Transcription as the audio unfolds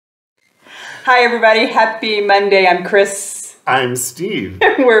Hi, everybody. Happy Monday. I'm Chris. I'm Steve.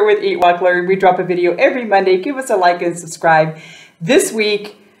 We're with EatWalkLearn. We drop a video every Monday. Give us a like and subscribe. This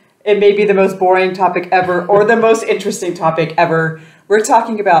week, it may be the most boring topic ever or the most interesting topic ever. We're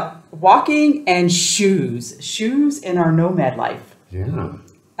talking about walking and shoes. Shoes in our nomad life. Yeah.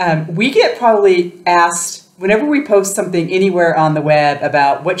 We get probably asked whenever we post something anywhere on the web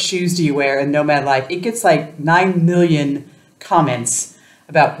about what shoes do you wear in nomad life, it gets like 9 million comments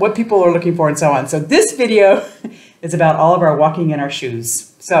about what people are looking for and so on. So this video is about all of our walking in our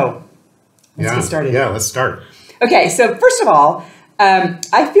shoes. So let's get started. Yeah, let's start. Okay, so first of all,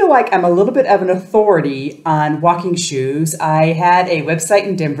 I feel like I'm a little bit of an authority on walking shoes. I had a website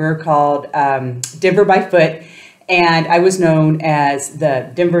in Denver called Denver by Foot, and I was known as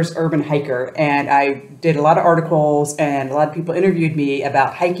the Denver's urban hiker. And I did a lot of articles, and a lot of people interviewed me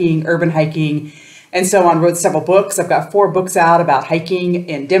about hiking, urban hiking, and so on. Wrote several books. I've got 4 books out about hiking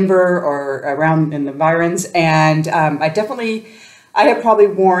in Denver or around in the environs. And I have probably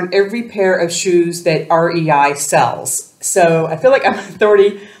worn every pair of shoes that REI sells. So I feel like I'm an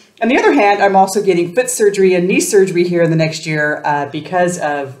authority. On the other hand, I'm also getting foot surgery and knee surgery here in the next year because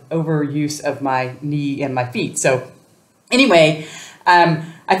of overuse of my knee and my feet. So anyway,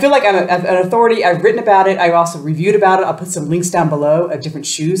 I feel like I'm an authority. I've written about it. I've also reviewed about it. I'll put some links down below of different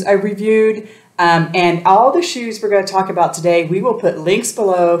shoes I reviewed. And all the shoes we're going to talk about today, we will put links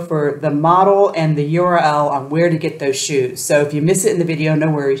below for the model and the URL on where to get those shoes. So if you miss it in the video, no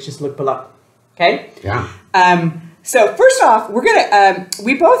worries, just look below. Okay? Yeah. So first off, we're going to,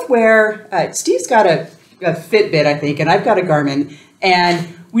 we both wear, Steve's got a Fitbit, I think, and I've got a Garmin.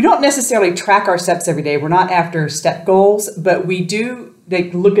 And we don't necessarily track our steps every day. We're not after step goals, but we do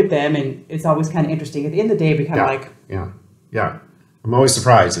look at them, and it's always kind of interesting. At the end of the day, we kind of like... Yeah. I'm always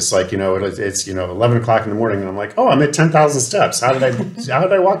surprised. It's like, it's 11 o'clock in the morning and I'm like, oh, I'm at 10,000 steps. How did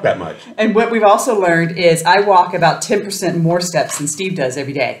I walk that much? And what we've also learned is I walk about 10% more steps than Steve does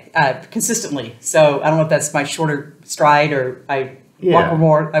every day, consistently. So I don't know if that's my shorter stride or I walk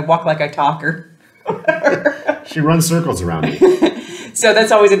more. I walk like I talk or She runs circles around me. So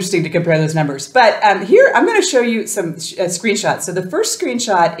that's always interesting to compare those numbers. But here, I'm going to show you some screenshots. So the first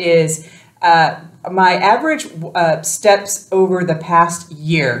screenshot is my average steps over the past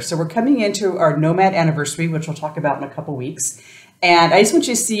year. So we're coming into our Nomad anniversary, which we'll talk about in a couple weeks. And I just want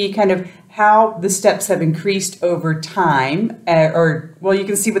you to see kind of how the steps have increased over time, you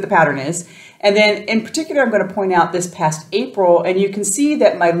can see what the pattern is. And then in particular, I'm going to point out this past April, and you can see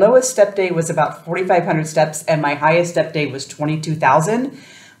that my lowest step day was about 4,500 steps, and my highest step day was 22,000,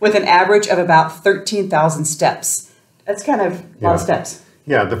 with an average of about 13,000 steps. That's kind of a lot of steps.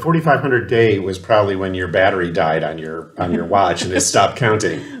 Yeah, the 4,500 day was probably when your battery died on your watch and it stopped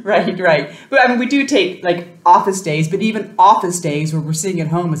counting. Right. But I mean, we do take like office days, but even office days where we're sitting at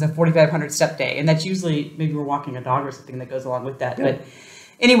home is a 4,500 step day. And that's usually, maybe we're walking a dog or something that goes along with that. Yeah. But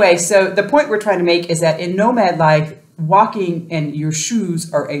anyway, so the point we're trying to make is that in nomad life, walking and your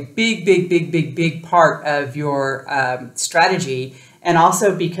shoes are a big part of your strategy. And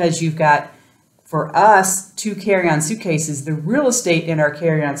also because you've got, for us, 2 carry-on suitcases, the real estate in our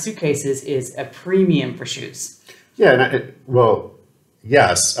carry-on suitcases is a premium for shoes. Yeah,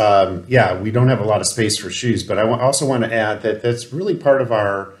 yes. We don't have a lot of space for shoes, but I also want to add that that's really part of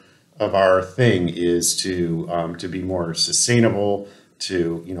our thing is to be more sustainable,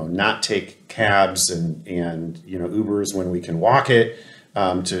 to not take cabs and Ubers when we can walk it,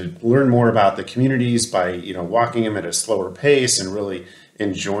 to learn more about the communities by walking them at a slower pace and really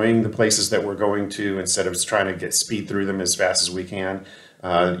enjoying the places that we're going to instead of trying to speed through them as fast as we can,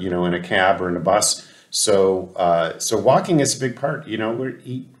 in a cab or in a bus. So walking is a big part. We're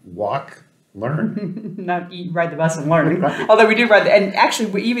eat, walk, learn. Not eat, ride the bus and learn. Right. Although we do ride, and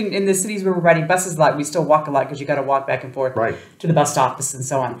actually, even in the cities where we're riding buses a lot, we still walk a lot because you got to walk back and forth to the bus stops and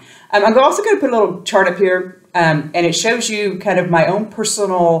so on. I'm also going to put a little chart up here, and it shows you kind of my own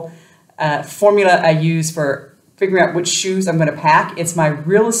personal formula I use for figuring out which shoes I'm going to pack. It's my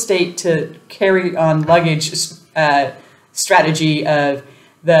real estate to carry on luggage strategy of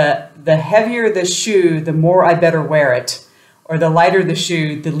the heavier the shoe, the more I better wear it, or the lighter the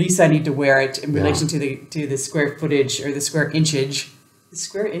shoe, the least I need to wear it in relation to the square footage or the square inchage. Is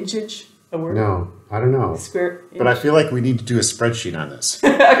square inchage a word? No, I don't know. Square inch. But I feel like we need to do a spreadsheet on this.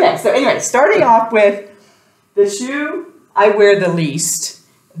 Okay, so anyway, starting off with the shoe I wear the least.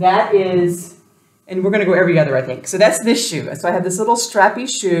 That is... And we're going to go every other, I think. So that's this shoe. So I have this little strappy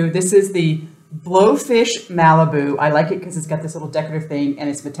shoe. This is the Blowfish Malibu. I like it because it's got this little decorative thing, and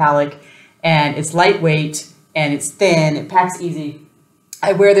it's metallic, and it's lightweight, and it's thin. It packs easy.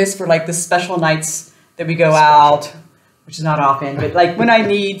 I wear this for like the special nights that we go out, which is not often, but like when I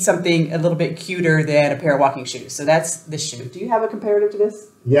need something a little bit cuter than a pair of walking shoes. So that's this shoe. Do you have a comparative to this?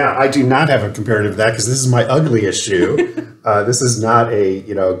 Yeah, I do not have a comparative to that because this is my ugliest shoe. This is not a,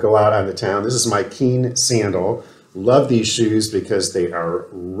 go out on the town. This is my Keen sandal. Love these shoes because they are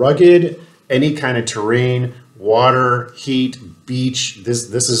rugged, any kind of terrain, water, heat, beach. This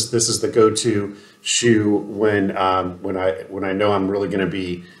is the go-to shoe when I know I'm really going to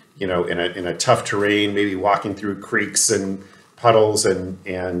be in a tough terrain, maybe walking through creeks and puddles and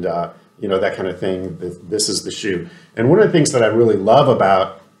that kind of thing. This is the shoe. And one of the things that I really love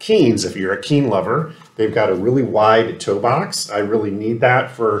about Keens, if you're a Keen lover, they've got a really wide toe box. I really need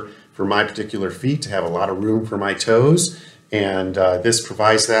that for my particular feet to have a lot of room for my toes, and this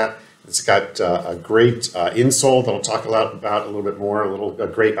provides that. It's got a great insole that I'll talk about a little bit more, a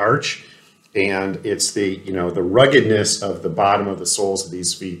great arch, and it's the the ruggedness of the bottom of the soles of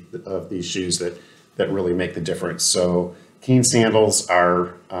these shoes that really make the difference. So Keen sandals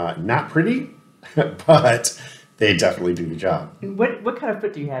are not pretty, but they definitely do the job. And what kind of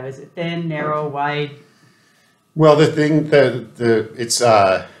foot do you have? Is it thin, narrow, wide? Well, it's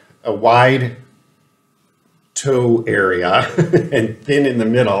a wide toe area and thin in the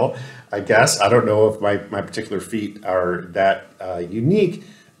middle, I guess. I don't know if my particular feet are that unique,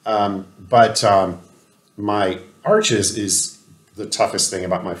 but my arches is the toughest thing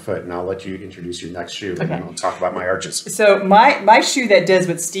about my foot, and I'll let you introduce your next shoe, and then I'll talk about my arches. So my shoe that does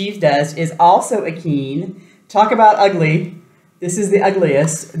what Steve does is also a Keen. Talk about ugly. This is the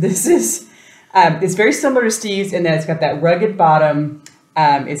ugliest. This is it's very similar to Steve's in that it's got that rugged bottom.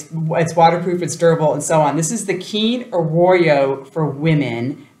 It's waterproof, it's durable, and so on. This is the Keen Arroyo for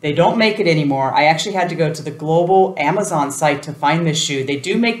women. They don't make it anymore. I actually had to go to the global Amazon site to find this shoe. They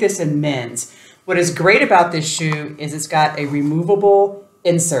do make this in men's. What is great about this shoe is it's got a removable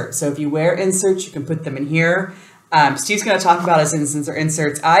insert. So if you wear inserts, you can put them in here. Steve's going to talk about his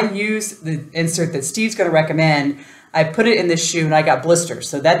inserts. I use the insert that Steve's going to recommend. I put it in this shoe and I got blisters,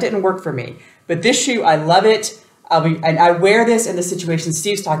 so that didn't work for me. But this shoe, I love it. And I wear this in the situation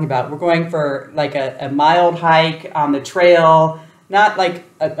Steve's talking about. We're going for like a mild hike on the trail, not like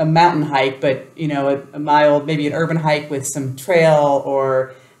a mountain hike, but a mild, maybe an urban hike with some trail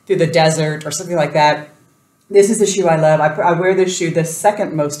or through the desert or something like that. This is the shoe I love. I wear this shoe the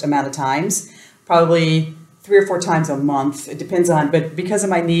second most amount of times, probably 3 or 4 times a month. It depends on, but because of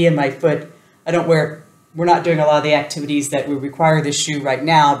my knee and my foot, I don't wear it. We're not doing a lot of the activities that would require this shoe right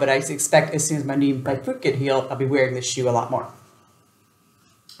now, but I expect as soon as my knee and my foot get healed, I'll be wearing this shoe a lot more.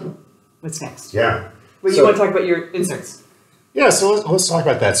 What's next? Yeah. Well, you want to talk about your inserts? Yeah, so let's talk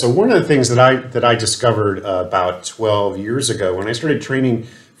about that. So one of the things that I discovered about 12 years ago when I started training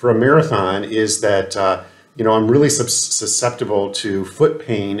for a marathon is that I'm really susceptible to foot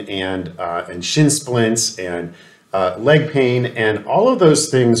pain and shin splints and leg pain, and all of those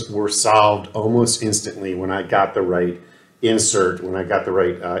things were solved almost instantly when I got the right insert, when I got the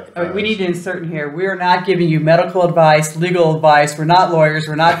right... we need to insert in here. We are not giving you medical advice, legal advice. We're not lawyers.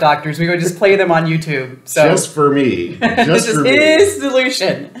 We're not doctors. We would just play them on YouTube. So just for me. This is his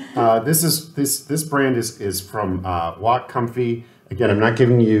solution. This brand is from WalkComfy. Again, I'm not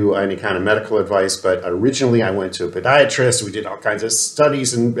giving you any kind of medical advice, but originally I went to a podiatrist. We did all kinds of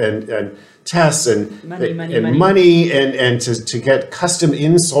studies and tests and money and to get custom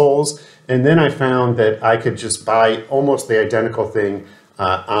insoles. And then I found that I could just buy almost the identical thing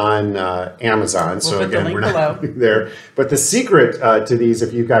on Amazon. So again, we're not there. But the secret to these,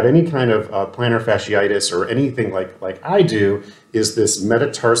 if you've got any kind of plantar fasciitis or anything like I do, is this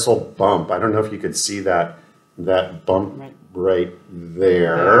metatarsal bump. I don't know if you could see that bump right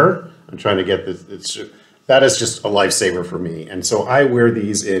there. I'm trying to get this. That is just a lifesaver for me. And so I wear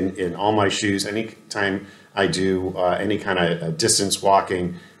these in all my shoes. Anytime I do any kind of distance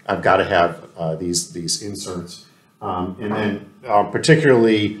walking, I've got to have these inserts. And then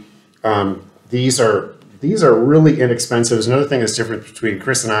particularly, these are really inexpensive. There's another thing that's different between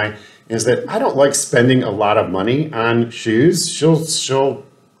Chris and I is that I don't like spending a lot of money on shoes. She'll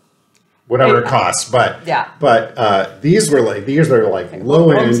whatever it costs, but these are like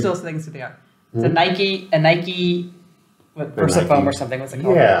low end. Still things that they are. It's a Nike Versafoam or something. What's it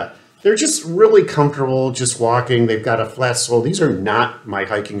called? Yeah, they're just really comfortable just walking. They've got a flat sole. These are not my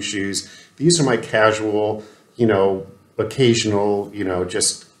hiking shoes. These are my casual, occasional,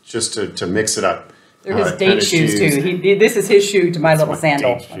 just to mix it up. They're his date shoes too. This is his shoe to my little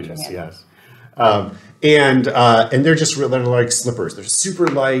sandal. Shoes, yes. And they're just they're like slippers. They're super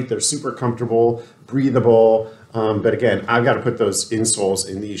light. They're super comfortable, breathable. But again, I've got to put those insoles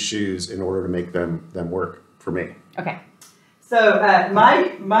in these shoes in order to make them work for me. Okay. So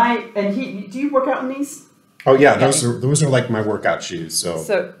do you work out in these? Oh yeah, those are like my workout shoes.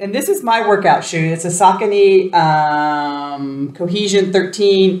 So and this is my workout shoe. It's a Saucony Cohesion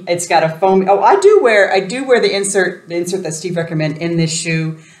 13. It's got a foam. Oh, I do wear the insert that Steve recommended in this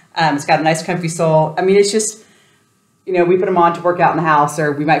shoe. It's got a nice comfy sole. I mean, it's just, you know, we put them on to work out in the house,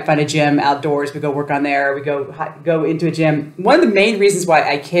 or we might find a gym outdoors. We go work on there. We go into a gym. One of the main reasons why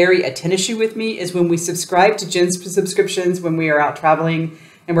I carry a tennis shoe with me is when we subscribe to gym subscriptions when we are out traveling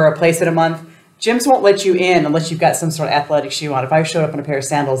and we're a place in a month. Gyms won't let you in unless you've got some sort of athletic shoe on. If I showed up in a pair of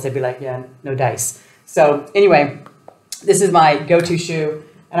sandals, they'd be like, yeah, no dice. So anyway, this is my go-to shoe,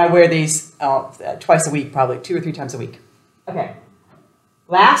 and I wear these twice a week, probably 2 or 3 times a week. Okay,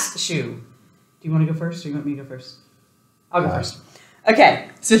 last shoe. Do you want to go first, or do you want me to go first? I'll go first. Okay,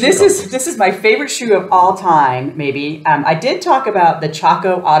 so this is my favorite shoe of all time, maybe. I did talk about the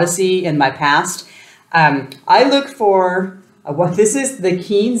Chaco Odyssey in my past. I look for... this is the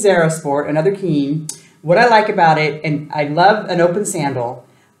Keen Zerraport, another Keen. What I like about it, and I love an open sandal.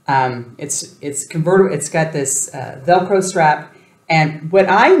 It's convertible. It's got this Velcro strap. And what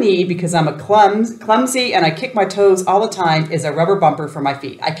I need, because I'm a clumsy and I kick my toes all the time, is a rubber bumper for my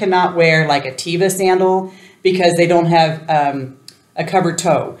feet. I cannot wear like a Teva sandal because they don't have a covered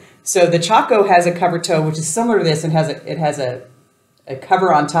toe. So the Chaco has a covered toe, which is similar to this, and it has a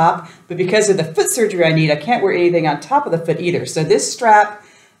cover on top, but because of the foot surgery I need, I can't wear anything on top of the foot either. So this strap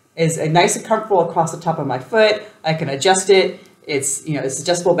is nice and comfortable across the top of my foot. I can adjust it. It's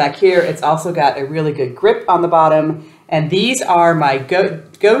adjustable back here. It's also got a really good grip on the bottom. And these are my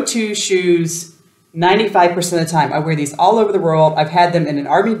go-to shoes 95% of the time. I wear these all over the world. I've had them in an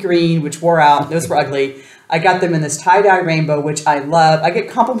army green, which wore out. Those were ugly. I got them in this tie-dye rainbow, which I love. I get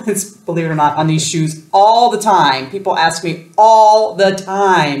compliments, believe it or not, on these shoes all the time. People ask me all the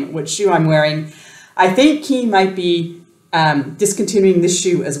time what shoe I'm wearing. I think Keen might be discontinuing this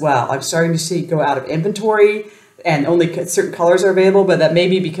shoe as well. I'm starting to see it go out of inventory, and only certain colors are available, but that may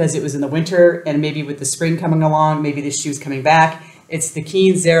be because it was in the winter, and maybe with the spring coming along, maybe this shoe's coming back. It's the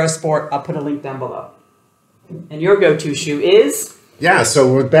Keen Zerraport. I'll put a link down below. And your go-to shoe is? Yeah,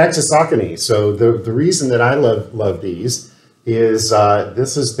 so we're back to Saucony. So the reason that I love these is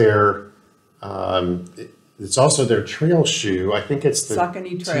this is their, it's also their trail shoe. I think it's the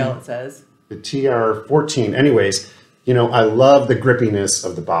Saucony Trail, it says. The TR14. Anyways, you know, I love the grippiness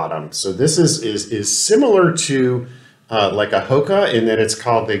of the bottom. So this is similar to like a HOKA in that it's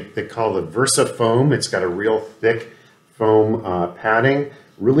called, they call it Versa Foam. It's got a real thick foam padding,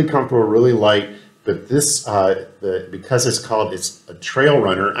 really comfortable, really light. But this, because it's a trail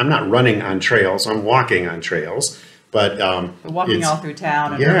runner, I'm not running on trails, I'm walking on trails. But walking all through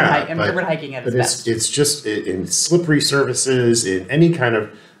town and urban hiking at its best. It's just in slippery surfaces, in any kind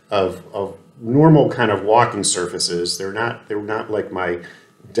of normal kind of walking surfaces. They're not like my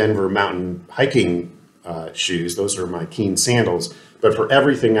Denver mountain hiking shoes. Those are my Keen sandals. But for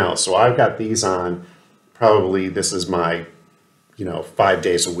everything else, so I've got these on. Probably this is my, 5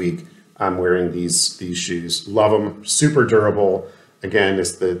 days a week. I'm wearing these shoes. Love them. Super durable. Again,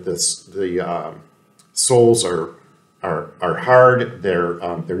 the soles are hard. They're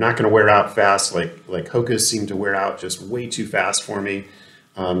not going to wear out fast like HOKAs seem to wear out just way too fast for me.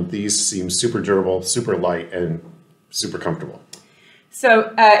 These seem super durable, super light, and super comfortable.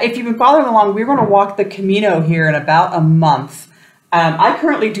 So if you've been following along, we're going to walk the Camino here in about a month. I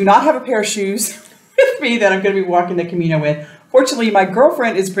currently do not have a pair of shoes with me that I'm going to be walking the Camino with. Fortunately, my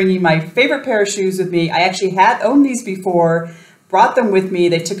girlfriend is bringing my favorite pair of shoes with me. I actually had owned these before, brought them with me.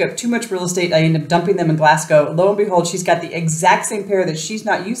 They took up too much real estate. I ended up dumping them in Glasgow. Lo and behold, she's got the exact same pair that she's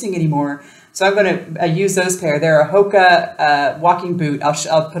not using anymore. So I'm going to use those pair. They're a HOKA walking boot.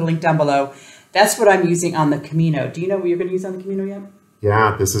 I'll put a link down below. That's what I'm using on the Camino. Do you know what you're going to use on the Camino yet?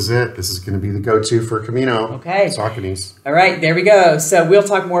 Yeah, this is it. This is going to be the go-to for Camino. Okay. Saucony's. All right, there we go. So we'll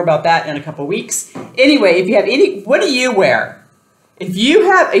talk more about that in a couple weeks. Anyway, if you have what do you wear? If you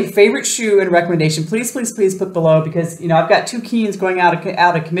have a favorite shoe and recommendation, please put below, because I've got 2 Keens going out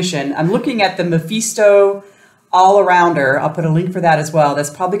of commission. I'm looking at the Mephisto All-Arounder. I'll put a link for that as well. That's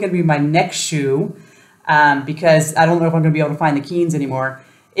probably going to be my next shoe because I don't know if I'm going to be able to find the Keens anymore.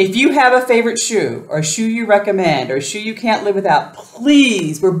 If you have a favorite shoe or a shoe you recommend or a shoe you can't live without,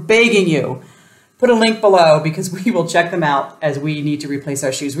 please, we're begging you, put a link below, because we will check them out as we need to replace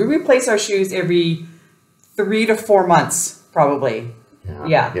our shoes. We replace our shoes every 3 to 4 months. Probably.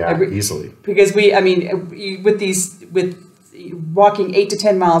 Yeah, easily. Because with walking 8 to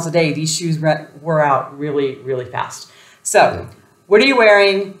 10 miles a day, these shoes wear out really, really fast. So, What are you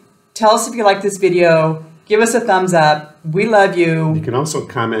wearing? Tell us if you like this video. Give us a thumbs up. We love you. You can also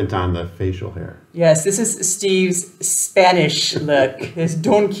comment on the facial hair. Yes, this is Steve's Spanish look. His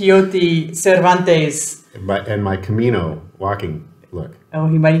Don Quixote Cervantes and my Camino walking look. Oh,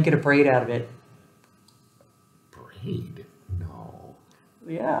 he might even get a braid out of it. Braid? No.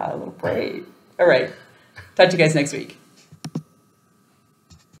 Yeah, a little braid. All right. Talk to you guys next week.